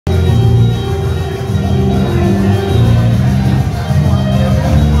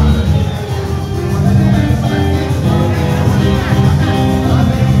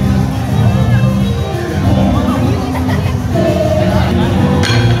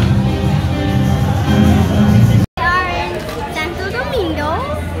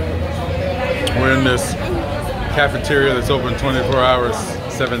in this cafeteria that's open 24 hours,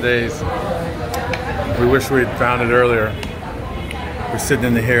 7 days. We wish we'd found it earlier. We're sitting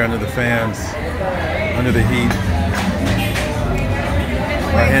in here under the fans, under the heat.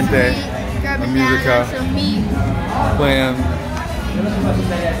 La gente, la musica, playing.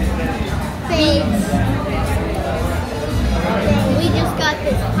 We just got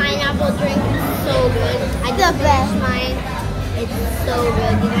this pineapple drink. It's so good. I the best mine. It's so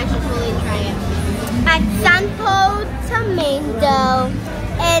good. You guys should totally try it. At Santo Domingo,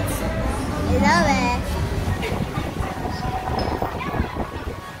 it's the best.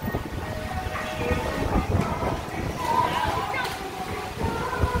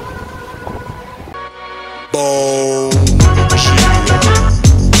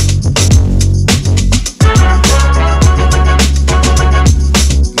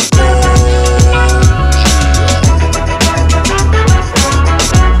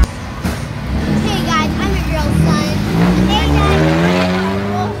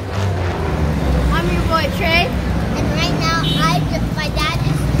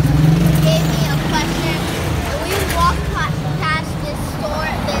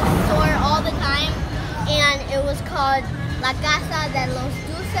 La Casa de los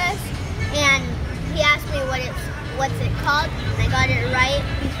Dulces, and he asked me what's it called, and I got it right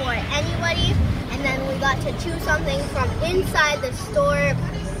before anybody, and then we got to choose something from inside the store.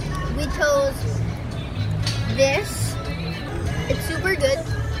 We chose this. It's super good.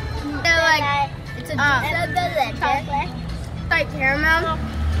 It's a chocolate. It's like caramel.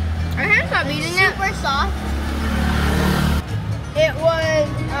 I can't stop eating it. Super soft. It was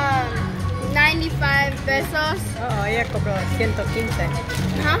 95 pesos. Oh, ella compró 115.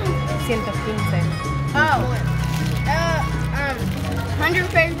 Huh? 115. Oh.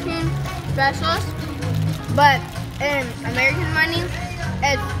 115 pesos. But in American money,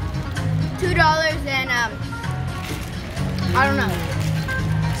 it's $2 and I don't know.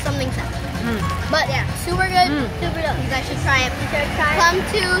 Something cents. But yeah, super good. Super good. You guys should try it. Come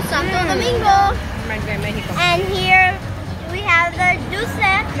to Santo Domingo. And here we have the dulce.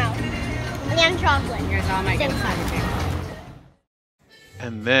 No. And chocolate. Here's all my good stuff.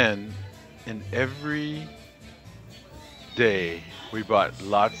 And then, in every day, we bought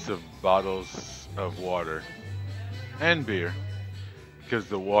lots of bottles of water and beer because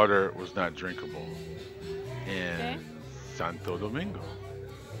the water was not drinkable in Santo Domingo.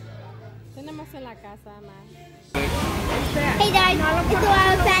 Hey guys, it's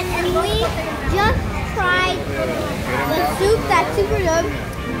WildPack, and we just tried the soup that's super good.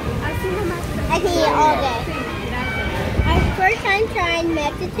 I can eat all day. Our first time trying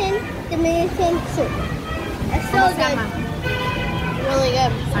Mexican Dominican soup. It's so good. Really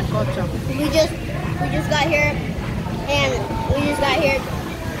good. We just got here, and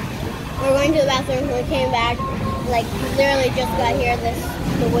we're going to the bathroom. We came back, like literally just got here.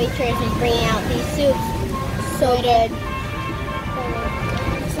 The waitress is bringing out these soups. So good.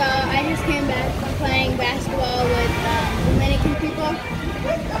 So I just came back from playing basketball with Dominican people.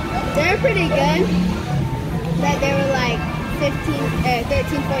 They're pretty good. That they were like 13,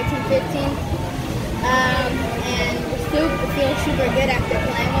 14, 15. And the soup feels super good after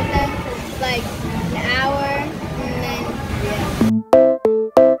playing with them. It's like an hour, and then yeah.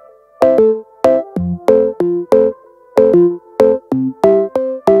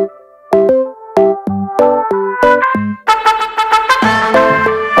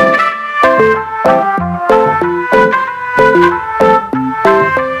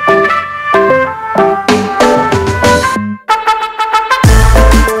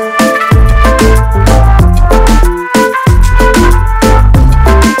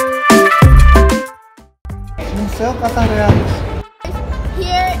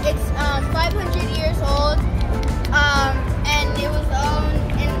 Here it's 500 years old, and it was owned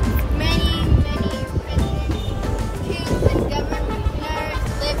in many kings and governors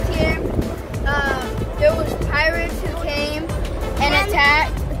lived here. There was pirates who came and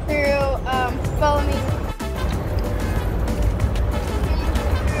attacked through, follow me,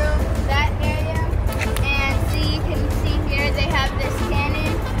 through that area, and see, you can see here they have this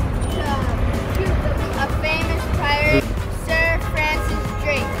cannon to shoot a famous pirate, Sir Francis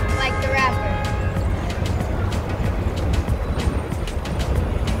Drake, like the rapper.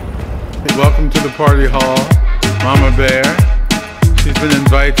 Welcome to the party hall, Mama Bear. She's been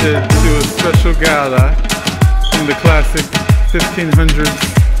invited to a special gala in the classic 1500s.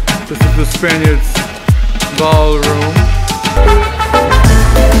 This is the Spaniards ballroom.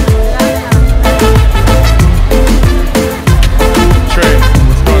 Trey,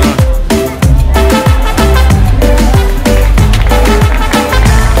 what's going on?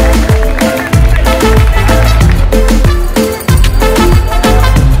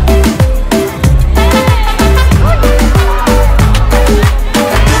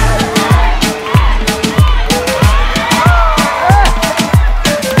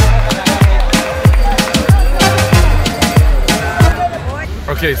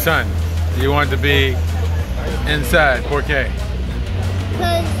 Okay, son, you want to be inside. ¿Por qué?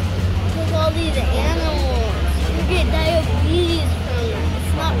 Because all these animals, you get diabetes from it.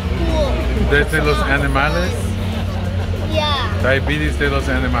 It's not cool. Desde los animales. Yeah. Diabetes de los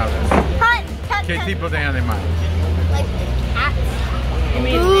animales. ¿Qué tipo de animal? Like the cats. You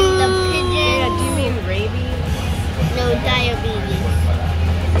mean, The yeah, pigeons. do you mean rabies? No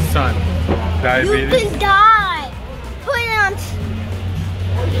diabetes. Son, You diabetes. can die. Put it on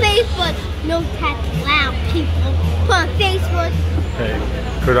Facebook. No tax allowed, people. Put on Facebook. Okay.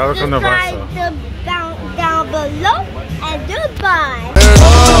 Cuidado con el vaso. Subscribe down below and goodbye.